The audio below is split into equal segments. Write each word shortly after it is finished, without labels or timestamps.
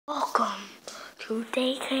to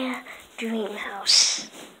DAYCARE Dream-house,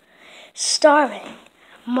 starring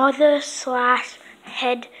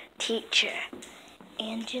mother/head teacher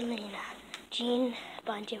Angelina Jean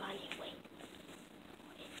Bongiovanni.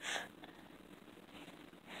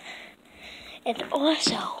 And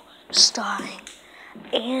also starring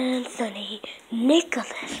Anthony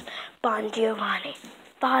Nicholas Bongiovanni,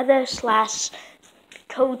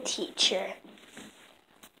 father/co-teacher.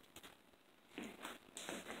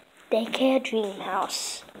 DAYCARE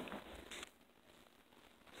Dream-house.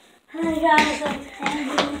 Hi guys, I'm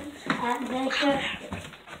Andrew at DAYCARE.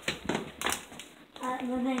 At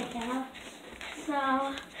the DAYCARE. So,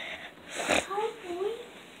 hi boy.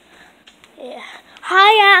 Yeah.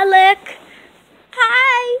 Hi, Alec.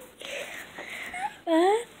 Hi.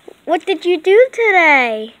 What did you do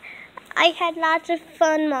today? I had lots of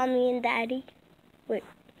fun, Mommy and Daddy. Wait.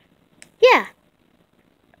 Yeah.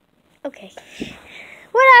 Okay.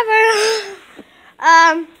 Whatever.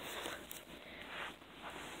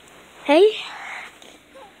 Hey.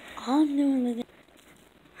 I'm doing the.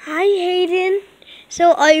 Hi, Hayden.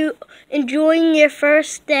 So, are you enjoying your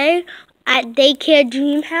first day at DAYCARE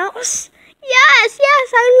Dream-house? Yes,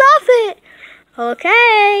 I love it.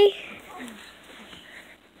 Okay.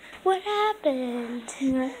 What happened?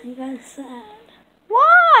 He got sad.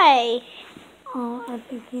 Why? Oh, I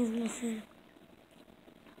think he's missing.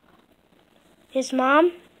 His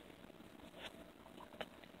mom?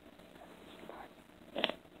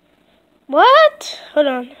 What? Hold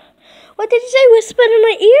on. What did you say? Whisper in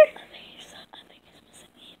my ear? I think he's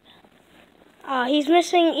missing Ethan. Oh, he's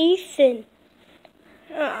missing Ethan.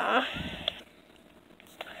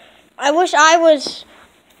 I wish I was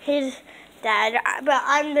his dad, but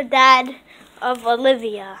I'm the dad of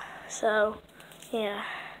Olivia. So, yeah.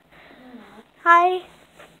 Hi.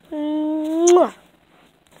 Mwah.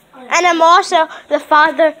 And I'm also the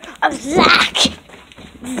father of Zach.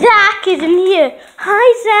 Zach is in here.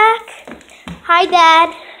 Hi, Zach. Hi,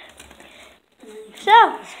 Dad.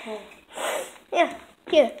 So, yeah,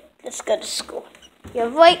 here, let's go to school. You're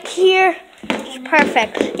right here. It's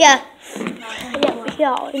perfect. Yeah,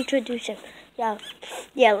 I'll introduce him. Yeah,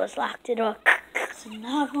 let's lock the door. So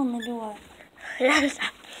knock on the door.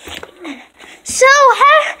 So,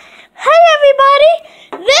 hey everybody.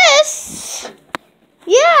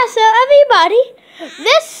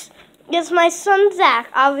 This is my son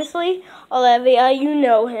Zach. Obviously, Olivia, you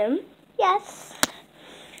know him. Yes.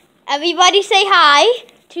 Everybody say hi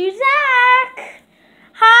to Zach.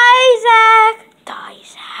 Hi, Zach. Hi,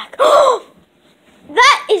 Zach.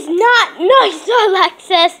 That is not nice,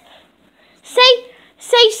 Alexis.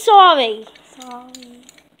 Say sorry. Sorry.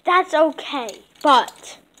 That's okay,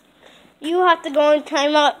 but you have to go in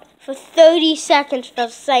timeout for 30 seconds for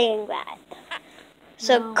saying that.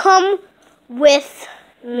 So come with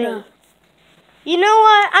me. No. You know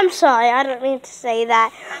what? I'm sorry. I don't mean to say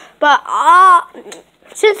that. But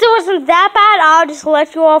since it wasn't that bad, I'll just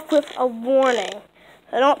let you off with a warning.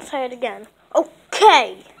 So don't say it again.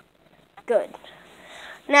 Okay. Good.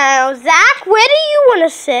 Now, Zach, where do you want to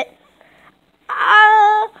sit?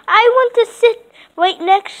 I want to sit right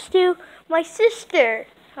next to my sister.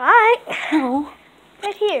 All right? No.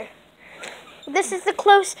 Right here. This is the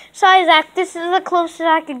close. Sorry, Zach. This is the closest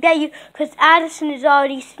I could get you because Addison is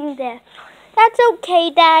already sitting there. That's okay,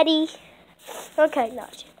 Daddy. Okay, now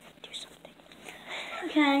do something.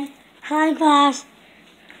 Okay. Hi, class.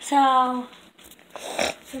 So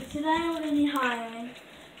today we're going to be hiring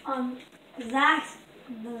Zach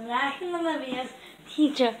and Olivia's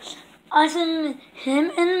teacher. Us and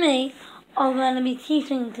him and me are going to be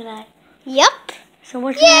teaching today. Yep. So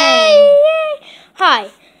what's your name?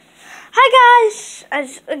 Yay! Hi, guys.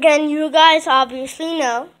 As again, you guys obviously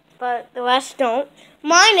know, but the rest don't.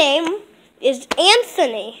 My name is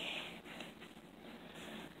Anthony.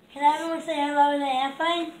 Can everyone say hello to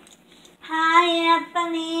Anthony? Hi,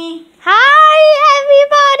 Anthony. Hi,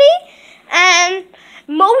 everybody. And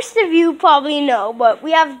most of you probably know, but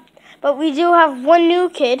we do have one new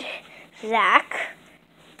kid, Zach.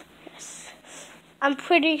 Yes. I'm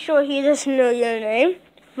pretty sure he doesn't know your name.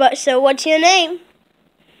 But so what's your name?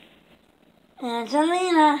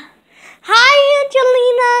 Angelina. Hi,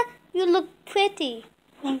 Angelina. You look pretty.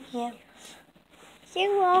 Thank you.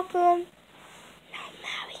 You're welcome. Now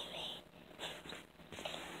marry me.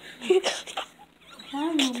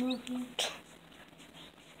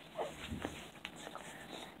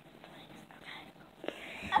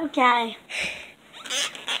 Okay.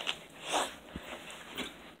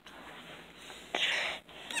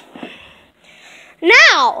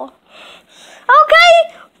 Now. Okay.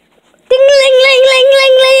 Ding, ling, ling, ling,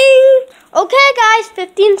 ling, ling. Okay, guys.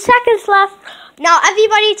 15 seconds left. Now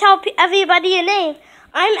everybody tell everybody a name.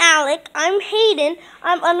 I'm Alec, I'm Hayden,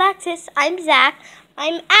 I'm Alexis, I'm Zach,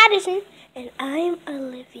 I'm Addison, and I'm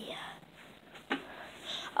Olivia.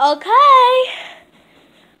 Okay.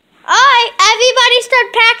 Alright, everybody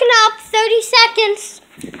start packing up. 30 seconds.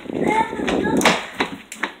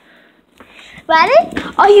 Ready?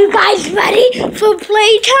 Are you guys ready for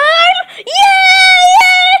playtime? Yeah!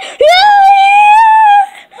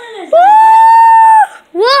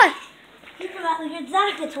 What? You forgot to get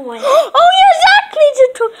Zach a toy. Oh yeah, Zach needs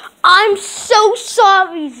a toy. I'm so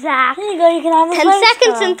sorry, Zach. Here you go, you can have a 10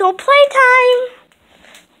 seconds until playtime.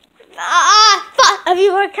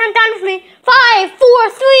 Everyone count down with me. 5, 4,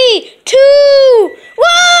 3, 2, 1.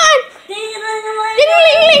 Ding-a-ling-a-ling.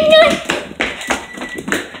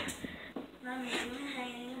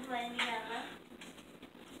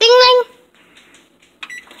 Ding-ling.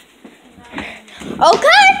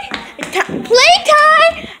 Okay,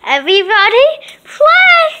 playtime. Everybody,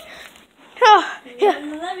 play. Oh, yeah.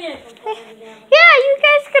 Yeah, you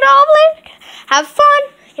guys can all play. Have fun.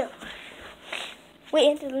 Yeah. Wait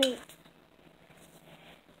until the leave.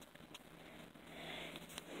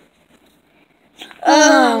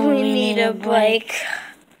 Oh, we need a break.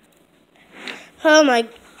 Oh my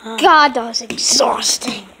God, that was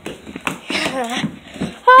exhausting.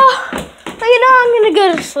 Oh, you know, I'm gonna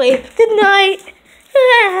go to sleep. Good night.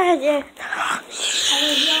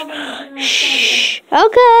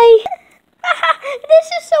 Okay. This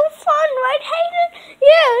is so fun, right, Hayden?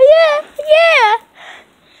 Yeah.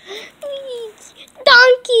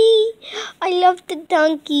 Donkey. I love the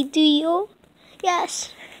donkey, do you?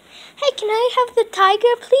 Yes. Hey, can I have the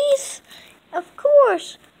tiger, please? Of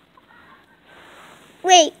course.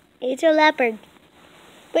 Wait, it's a leopard.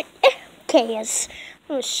 But, okay, yes.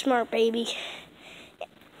 I'm a smart baby.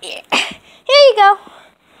 Here you go.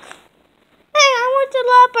 Hey, I want the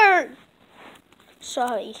leopard.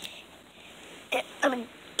 Sorry. Let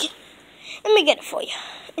me get it for you.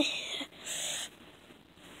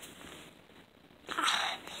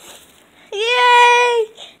 Yay!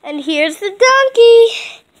 And here's the donkey.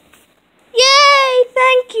 Yay!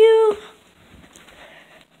 Thank you.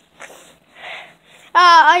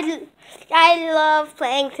 I love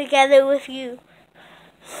playing together with you.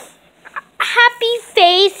 Happy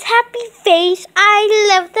face, happy face. I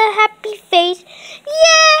love the happy face.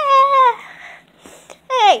 Yeah!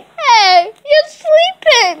 Hey, you're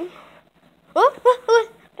sleeping. What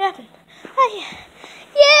happened? Oh, yeah.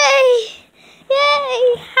 Yay!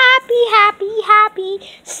 Happy.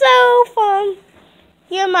 So fun.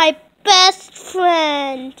 You're my best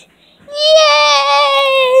friend. Yay!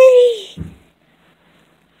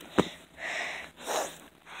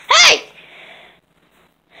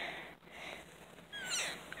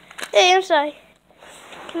 Hey, I'm sorry.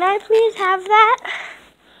 Can I please have that?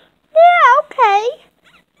 Yeah, okay.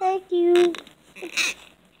 Thank you.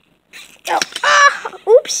 Oh,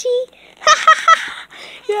 oopsie.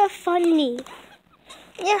 You're funny.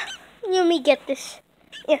 Yeah, let me get this.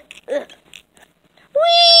 Yeah.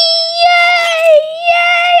 Whee! Yay!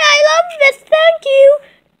 I love this. Thank you.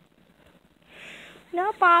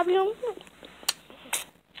 No problem.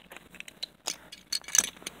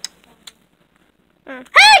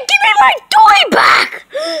 Hey, give me my toy back!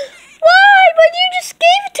 Why? But you just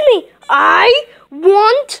gave it to me. I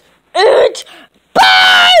want it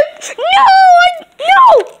back! No!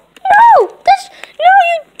 You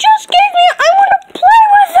just gave me it. I want to play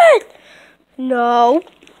with it. No.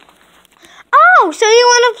 Oh, so you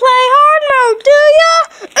want to play hard mode, do ya?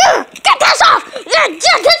 Get this off!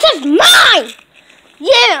 This is mine!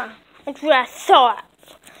 Yeah, that's what I thought.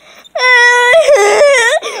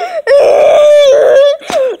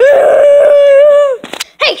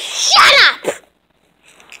 Hey, shut up!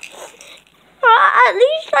 At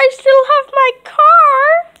least I still have my car.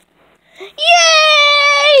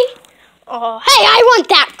 Yay! Oh, hey, I want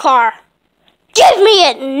that car. Give me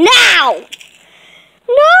it now.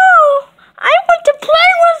 No, I want to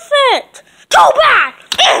play with it. Go back.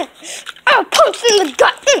 Punch in the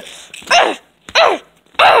gut.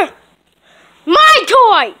 My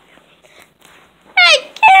toy. Hey,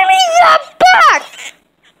 give me that back!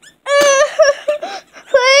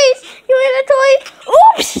 Please, you want a toy?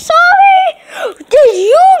 Oops, sorry! Did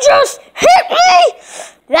you just hit me?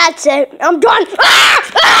 That's it, I'm done. Oh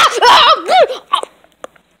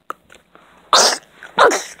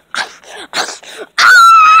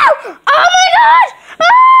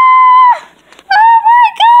my God! Oh my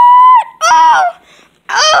God!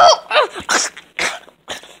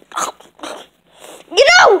 You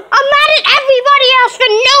know, I'm mad at everybody else for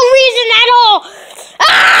no reason at all.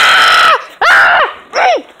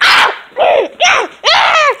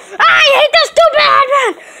 I hate the stupid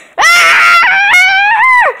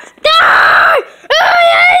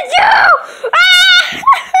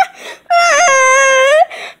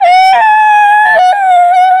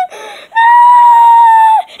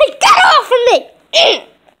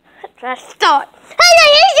Let's start. Hey, I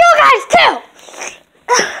hate you guys too!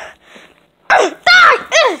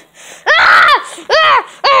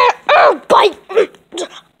 Bite!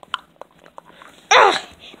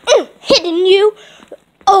 Hitting you,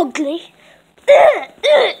 ugly.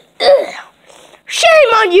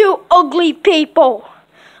 Shame on you, ugly people.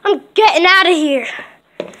 I'm getting out of here.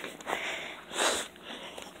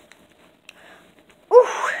 Ooh.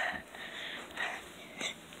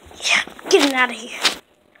 Yeah, getting out of here.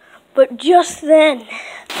 But just then,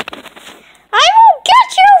 I will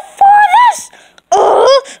get you for this.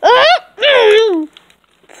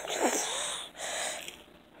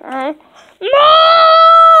 No!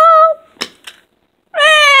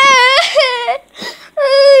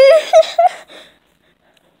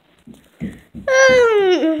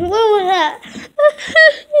 What was that?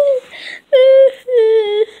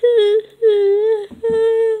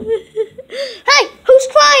 Hey, who's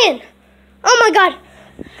crying? Oh my God!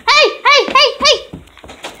 Hey!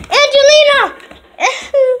 Angelina!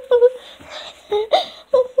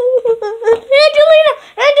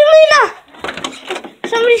 Angelina!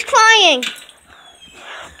 Somebody's crying.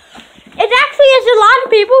 It actually is a lot of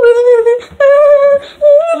people.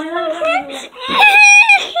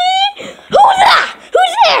 Who's that?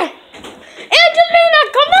 Who's there? Angelina,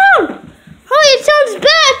 come on! Oh, it sounds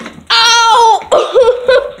bad. Ow!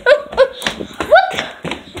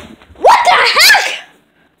 What the heck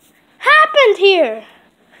happened here?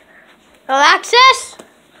 Alexis?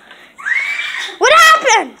 What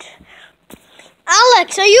happened?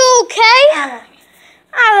 Alex, are you okay?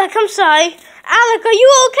 Alex, I'm sorry. Alex, are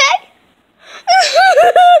you okay?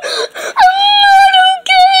 I'm not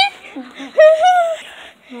okay.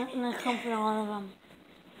 I'm gonna comfort all of them.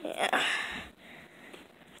 Yeah.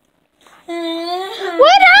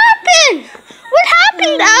 What happened? What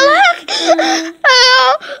happened, Alex?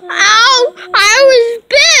 Ow! I was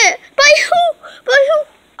bit. By who?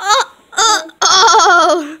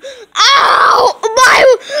 Ow! My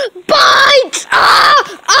bites!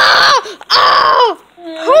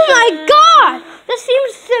 Oh my God! This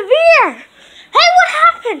seems severe. Hey, what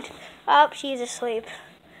happened? Oh, she's asleep.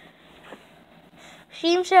 She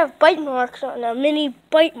seems to have bite marks on her, mini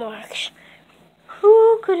bite marks.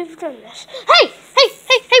 Who could have done this? Hey,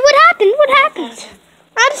 what happened? What happened?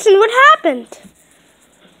 Addison, what happened?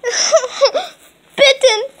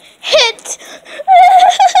 Bitten, hit.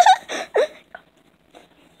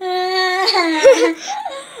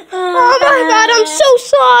 Oh my God, I'm so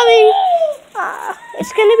sorry.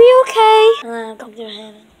 It's gonna be okay. Come to your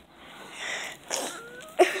head.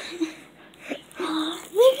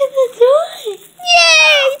 Look at the toy!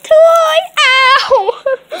 Yay, toy! Ow!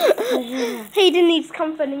 Hayden needs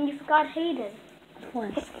comforting. You forgot Hayden.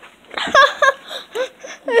 What?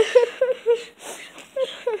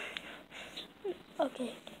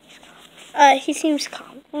 Okay. He seems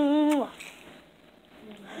calm.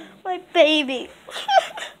 My baby.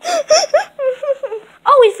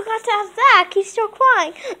 Oh, we forgot to ask Zach. He's still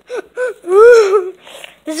crying.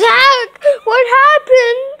 Zach, what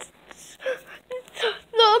happened?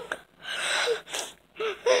 Look.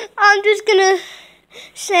 I'm just gonna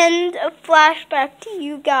send a flashback to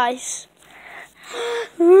you guys.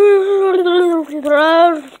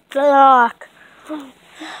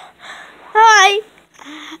 Hi,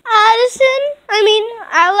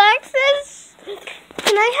 Alexis.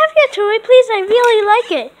 Can I have your toy, please? I really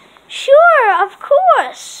like it. Sure, of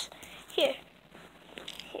course. Here,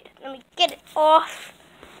 let me get it off.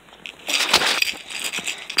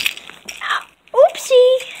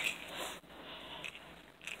 Oopsie.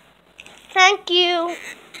 Thank you.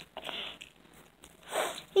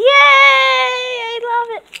 Yay! I love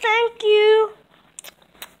it. Thank you.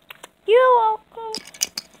 You're welcome.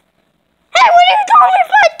 Hey, what are you doing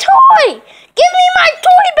with my toy? Give me my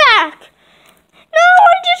toy back. No,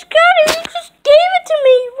 I just got it. You just gave it to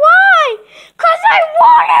me. Why? 'Cause I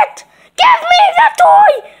want it. Give me the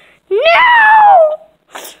toy now.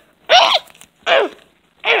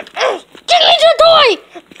 Give me the toy.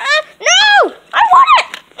 No, I want it.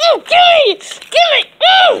 Give me.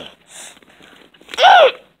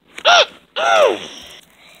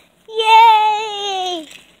 Yay!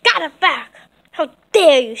 Got it back. How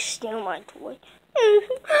dare you steal my toy?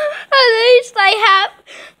 At least I have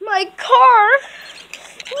my car.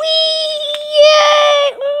 Whee!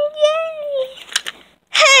 Yay!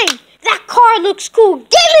 Hey, that car looks cool.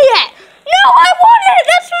 Give me it! No, I want it!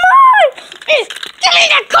 That's mine! Give me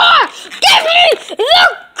the car! Give me the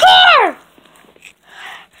car!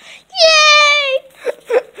 Yay!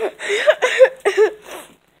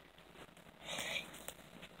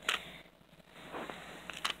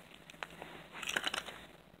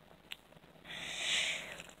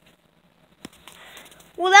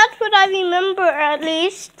 Well, that's what I remember at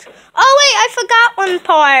least. Oh wait, I forgot one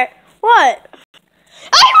part. What?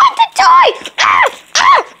 I want the toy!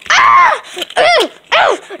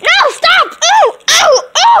 No, stop! Oh!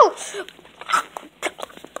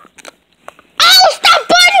 Oh, stop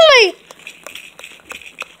biting me!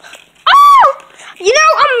 Oh! You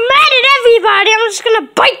know, I'm mad at everybody. I'm just gonna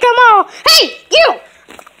bite them all. Hey, you!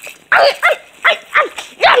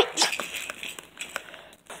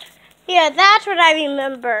 Yeah, that's what I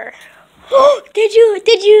remember. Did you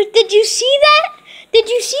see that? Did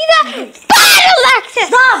you see that? Bad, Alexis!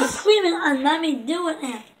 Stop screaming and let me do it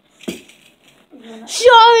now.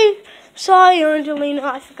 Sorry, Angelina.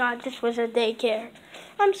 I forgot this was a daycare.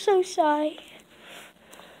 I'm so sorry.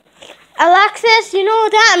 Alexis, you know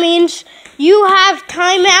what that means? You have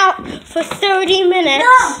time out for 30 minutes.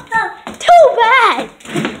 No. Too bad.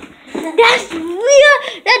 That's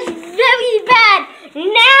very bad.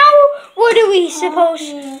 Now, what are we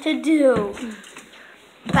supposed to do?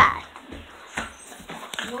 Bad.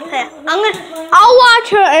 Okay, I'll watch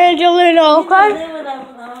her, Angelina, okay?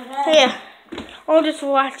 Yeah, I'll just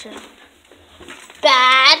watch it.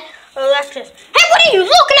 Bad Alexis. Hey, what are you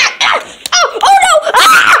looking at? Oh no!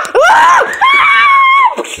 Ah!